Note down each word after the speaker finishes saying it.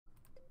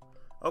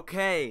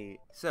Okay,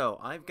 so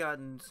I've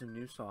gotten some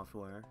new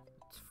software.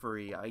 It's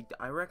free.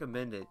 I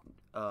recommend it,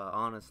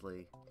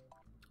 honestly.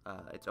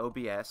 It's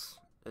OBS.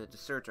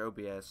 Just search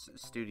OBS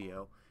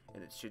Studio,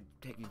 and it should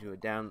take you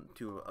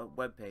to a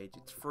web page.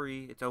 It's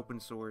free. It's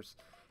open source.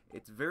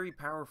 It's very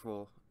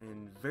powerful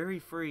and very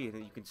free, and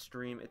you can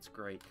stream. It's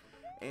great.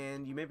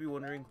 And you may be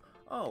wondering,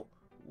 oh,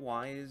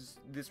 why is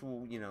this?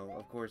 Will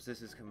of course,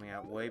 this is coming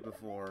out way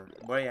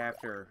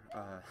after.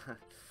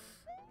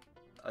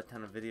 A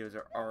ton of videos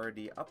are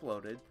already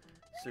uploaded,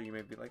 so you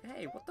may be like,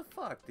 hey, what the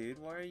fuck, dude,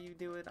 why are you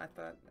doing, I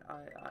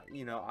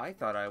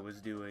thought I was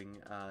doing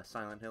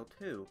Silent Hill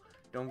 2,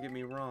 don't get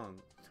me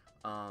wrong,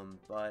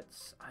 but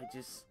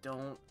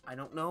I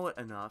don't know it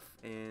enough,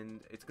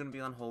 and it's gonna be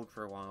on hold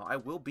for a while. I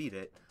will beat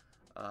it.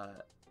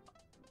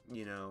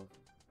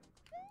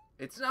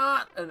 It's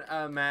not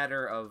a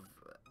matter of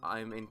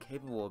I'm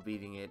incapable of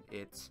beating it.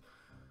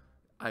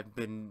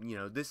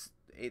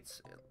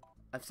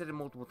 I've said it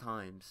multiple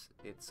times.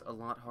 It's a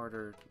lot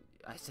harder.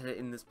 I said it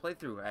in this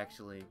playthrough,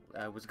 actually.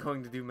 I was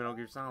going to do Metal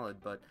Gear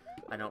Solid, but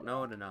I don't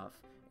know it enough,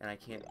 and I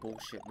can't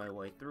bullshit my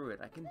way through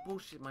it. I can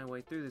bullshit my way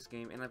through this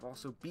game, and I've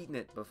also beaten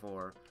it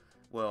before.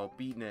 Well,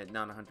 beaten it,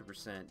 not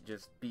 100%,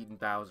 just beaten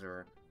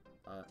Bowser.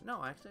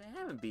 No, actually, I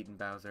haven't beaten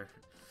Bowser.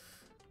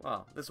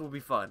 Well, this will be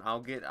fun. I'll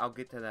get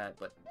to that,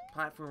 but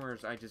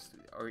platformers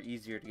are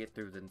easier to get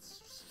through than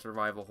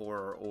survival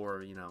horror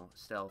or,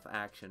 stealth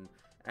action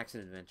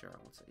adventure. I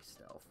won't say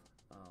stealth.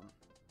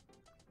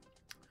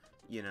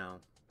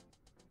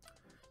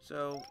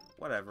 So,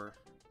 whatever.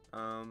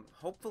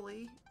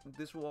 Hopefully,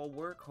 this will all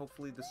work.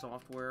 Hopefully, the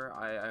software,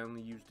 I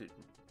only used it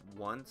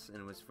once,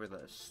 and it was for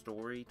the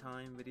story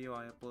time video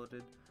I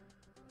uploaded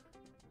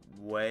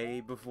way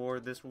before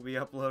this will be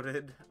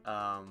uploaded.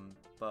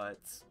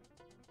 But,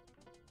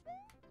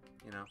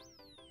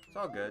 it's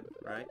all good,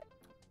 right?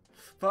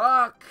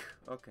 Fuck!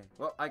 Okay,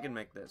 well, I can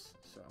make this,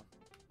 so.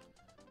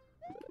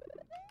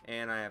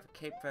 And I have a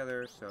cape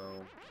feather,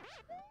 so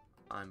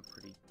I'm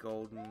pretty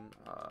golden.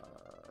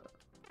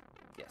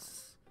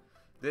 Yes.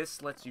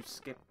 This lets you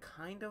skip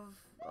kind of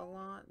a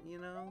lot,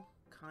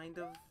 kind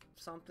of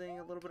something,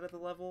 a little bit of the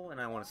level,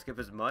 and I want to skip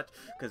as much,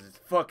 because it's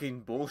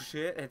fucking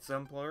bullshit at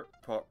some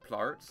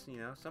parts,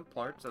 some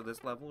parts of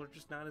this level are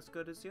just not as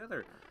good as the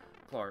other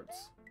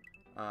parts.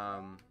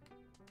 Okay.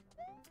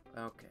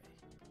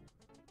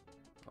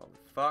 Holy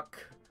fuck.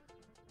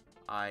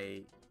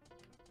 I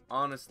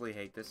honestly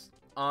hate this.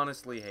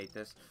 Honestly hate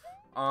this.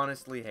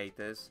 Honestly hate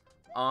this.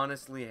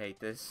 Honestly hate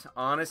this.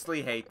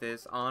 Honestly hate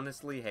this.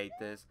 Honestly hate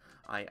this.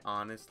 I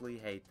honestly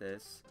hate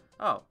this.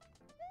 Oh.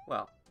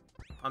 Well.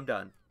 I'm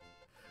done.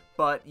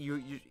 But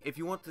if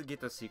you want to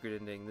get the secret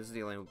ending, this is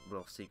the only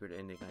real secret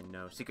ending I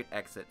know. Secret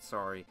exit,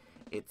 sorry.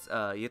 It's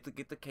you have to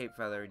get the cape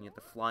feather and you have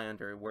to fly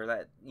under where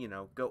that,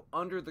 go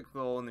under the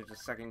goal, and there's a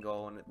second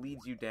goal and it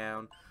leads you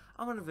down.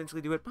 I'm gonna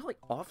eventually do it probably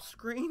off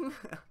screen.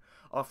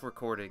 Off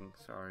recording,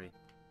 sorry.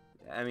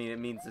 I mean, it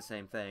means the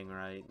same thing,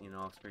 right?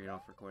 Off screen,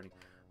 off recording,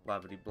 blah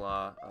blah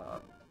blah.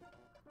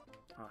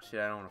 Oh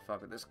shit, I don't want to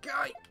fuck with this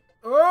guy.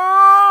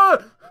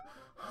 Oh!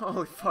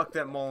 Holy fuck,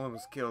 that mole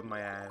almost killed my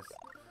ass.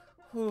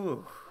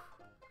 Whew.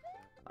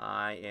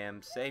 I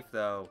am safe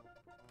though.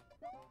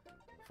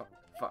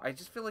 I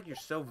just feel like you're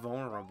so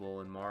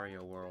vulnerable in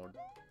Mario World.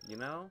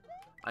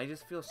 I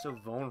just feel so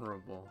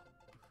vulnerable.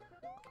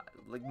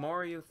 Like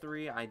Mario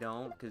 3, I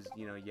don't, because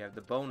you have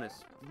the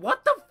bonus.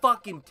 What the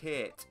fucking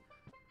tit?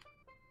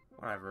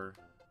 Whatever.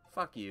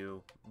 Fuck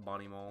you,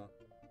 Bonnie Mole.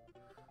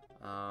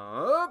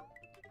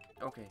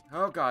 Okay.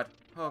 Oh god.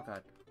 Oh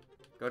god.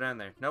 Go down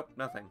there. Nope,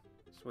 nothing.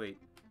 Sweet.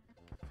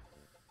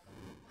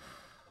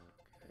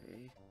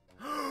 Okay.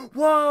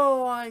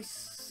 Whoa! I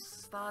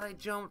thought I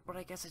jumped, but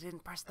I guess I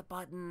didn't press the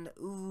button.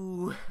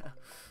 Ooh.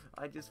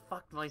 I just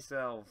fucked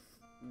myself.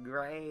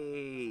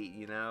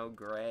 Great.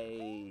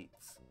 Great.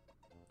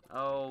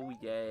 Oh,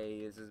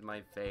 yay. This is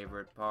my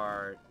favorite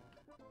part.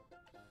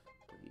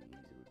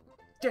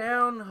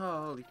 Down,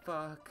 holy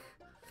fuck.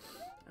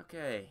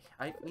 Okay,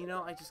 I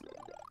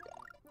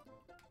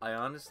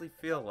honestly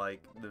feel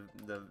like the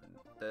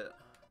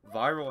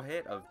viral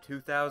hit of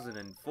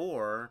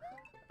 2004,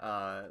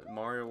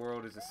 Mario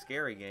World is a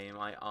scary game.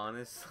 I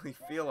honestly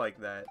feel like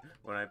that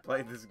when I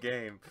play this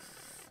game.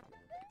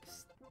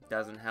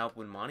 Doesn't help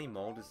when Monty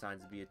Mole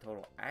decides to be a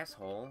total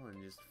asshole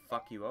and just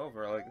fuck you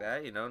over like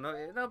that,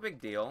 no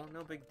big deal,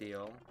 no big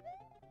deal.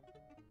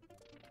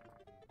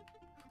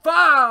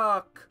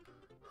 Fuck!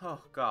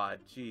 Oh god,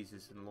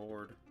 Jesus and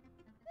Lord.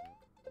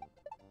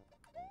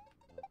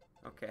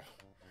 Okay.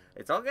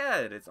 It's all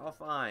good, it's all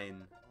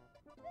fine.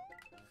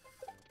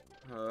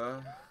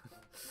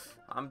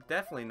 I'm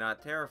definitely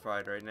not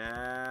terrified right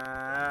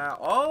now.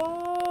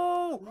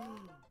 Oh!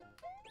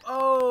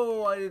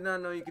 Oh, I did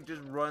not know you could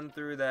just run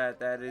through that.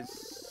 That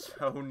is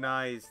so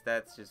nice.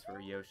 That's just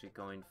for Yoshi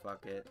coin,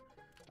 fuck it.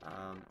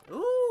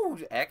 Ooh,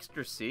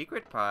 extra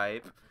secret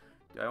pipe.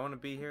 Do I want to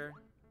be here?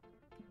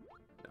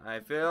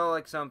 I feel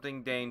like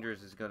something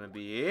dangerous is gonna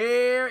be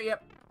here.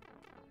 Yep.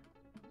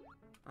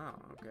 Oh,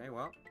 okay,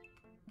 well.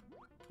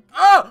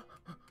 Oh!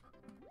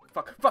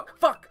 Fuck, fuck,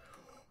 fuck!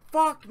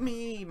 Fuck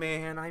me,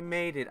 man. I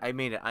made it. I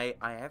made it. I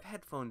have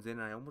headphones in.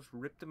 I almost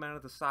ripped them out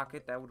of the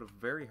socket. That would have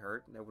very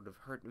hurt. That would have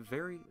hurt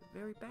very,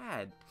 very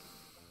bad.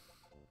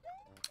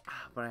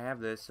 But I have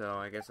this, so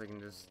I guess I can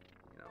just,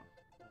 you know,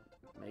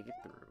 make it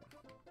through.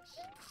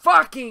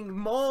 Fucking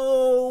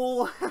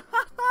mole!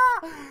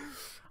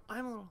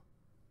 I'm a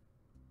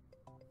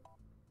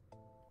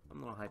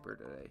little hyper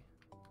today.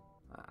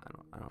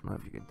 I don't know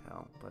if you can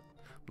tell, but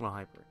I'm a little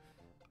hyper.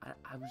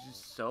 I was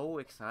just so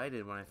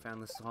excited when I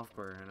found the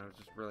software, and I was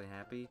just really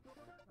happy.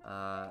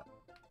 I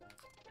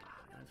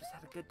just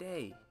had a good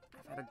day.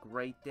 I've had a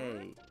great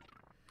day.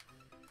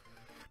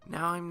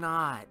 Now I'm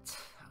not.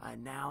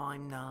 Now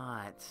I'm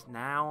not.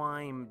 Now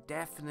I'm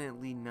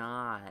definitely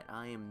not.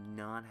 I am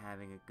not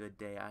having a good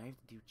day. I have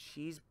to do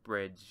Cheese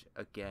Bridge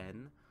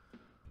again.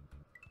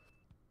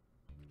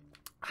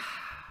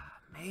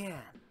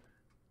 Man.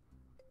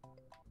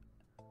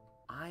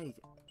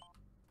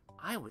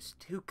 I was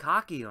too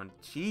cocky on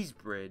Cheese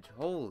Bridge.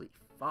 Holy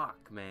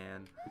fuck,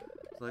 man.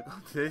 It's like,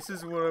 oh, this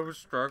is what I was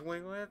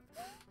struggling with?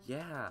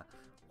 Yeah.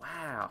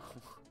 Wow.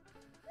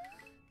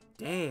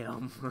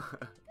 Damn.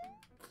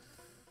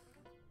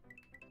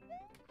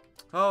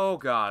 Oh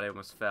god, I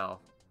almost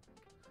fell.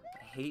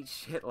 I hate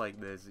shit like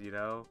this, you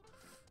know?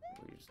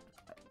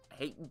 I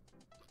hate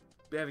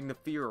having the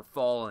fear of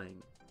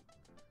falling.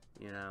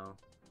 You know?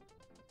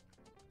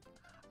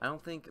 I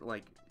don't think,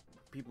 like,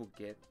 people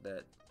get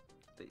that.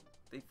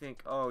 They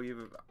think, oh, you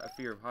have a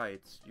fear of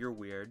heights. You're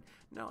weird.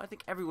 No, I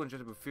think everyone should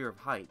have a fear of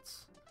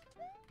heights.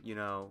 You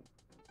know?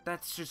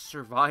 That's just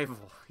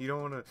survival. You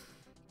don't want to...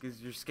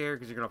 Because you're scared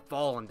because you're going to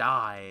fall and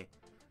die.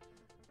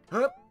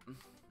 Hup!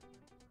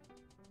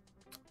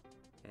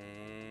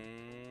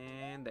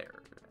 And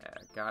there.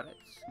 Got it.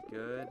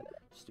 Good.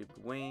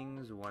 Stupid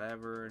wings,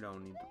 whatever.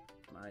 Don't need...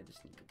 I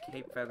just need the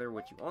cape feather,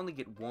 which you only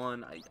get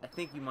one. I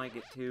think you might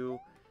get two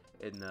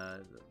in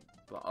the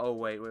oh,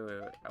 wait. I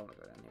want to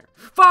go down here.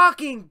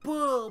 Fucking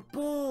bull,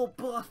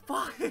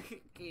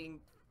 fucking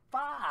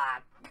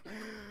fuck.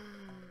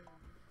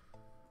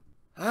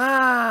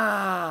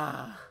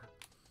 Ah.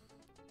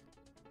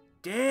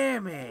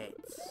 Damn it.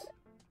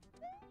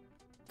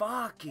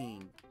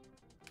 Fucking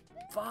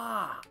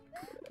fuck.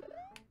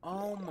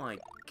 Oh my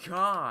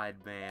god,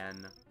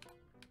 man.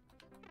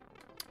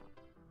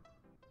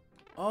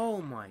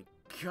 Oh my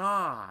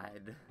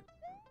god.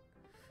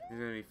 There's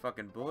gonna be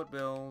fucking bullet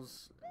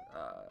bills,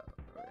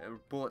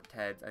 bullet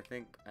Teds, I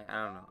think.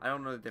 I don't know. I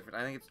don't know the difference.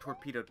 I think it's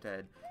torpedo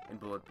Ted and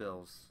bullet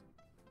bills.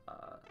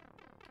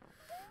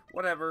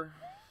 Whatever.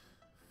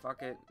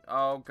 Fuck it.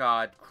 Oh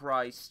god,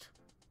 Christ.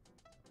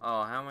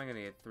 Oh, how am I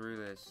gonna get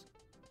through this?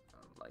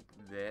 Like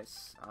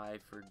this. I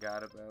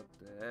forgot about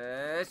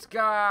this.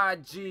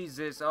 God,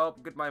 Jesus. Oh,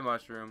 goodbye,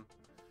 mushroom.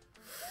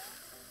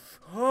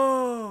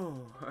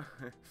 Oh.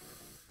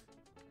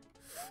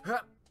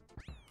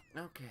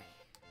 Okay.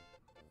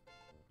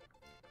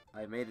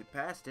 I made it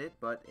past it,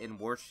 but in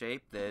worse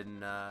shape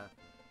than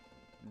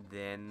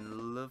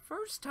the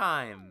first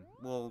time.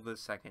 Well, the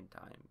second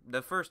time.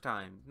 The first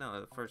time.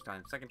 No, the first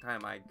time. Second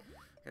time I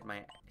got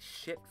my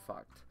shit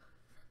fucked.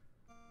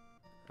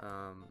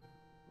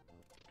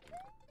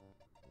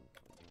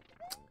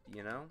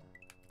 You know?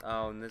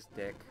 Oh, and this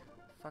dick.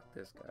 Fuck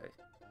this guy.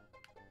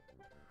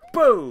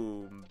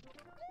 Boom!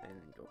 And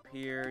then you go up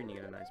here, and you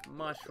get a nice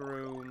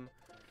mushroom.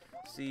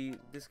 See,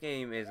 this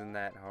game isn't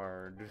that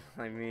hard.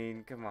 I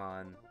mean, come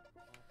on.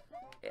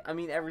 I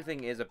mean,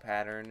 everything is a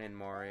pattern in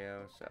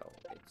Mario, so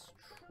it's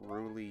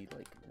truly,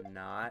 like,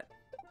 not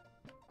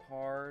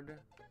hard.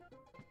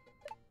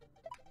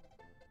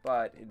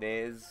 But it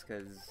is,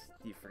 because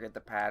you forget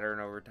the pattern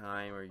over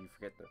time, or you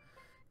forget the,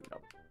 you know,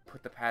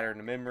 put the pattern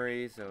to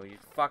memory, so you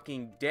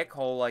fucking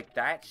dickhole like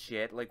that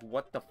shit. Like,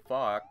 what the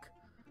fuck?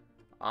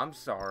 I'm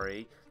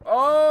sorry.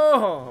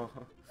 Oh!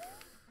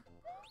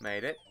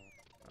 Made it.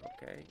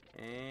 Okay,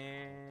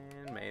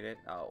 and made it.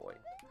 Oh, wait.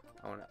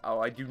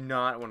 I do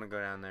not want to go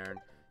down there.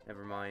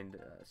 Never mind.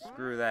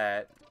 Screw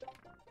that.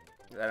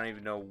 I don't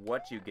even know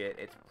what you get.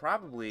 It's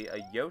probably a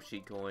Yoshi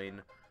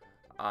coin.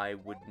 I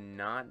would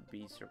not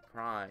be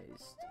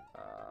surprised.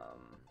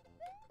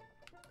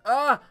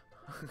 Ah!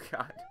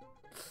 God.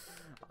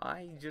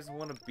 I just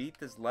want to beat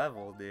this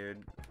level,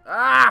 dude.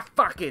 Ah!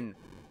 Fucking!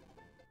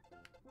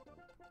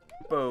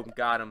 Boom.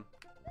 Got him.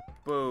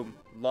 Boom.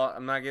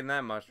 I'm not getting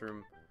that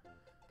mushroom.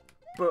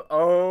 But,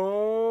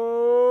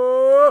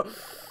 oh!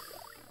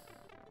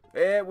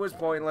 It was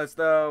pointless,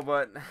 though,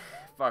 but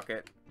fuck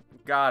it.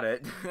 Got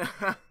it.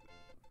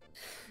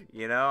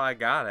 You know, I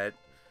got it.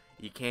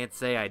 You can't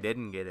say I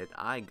didn't get it.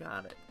 I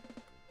got it.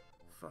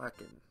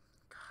 Fucking...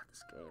 God,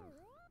 this game.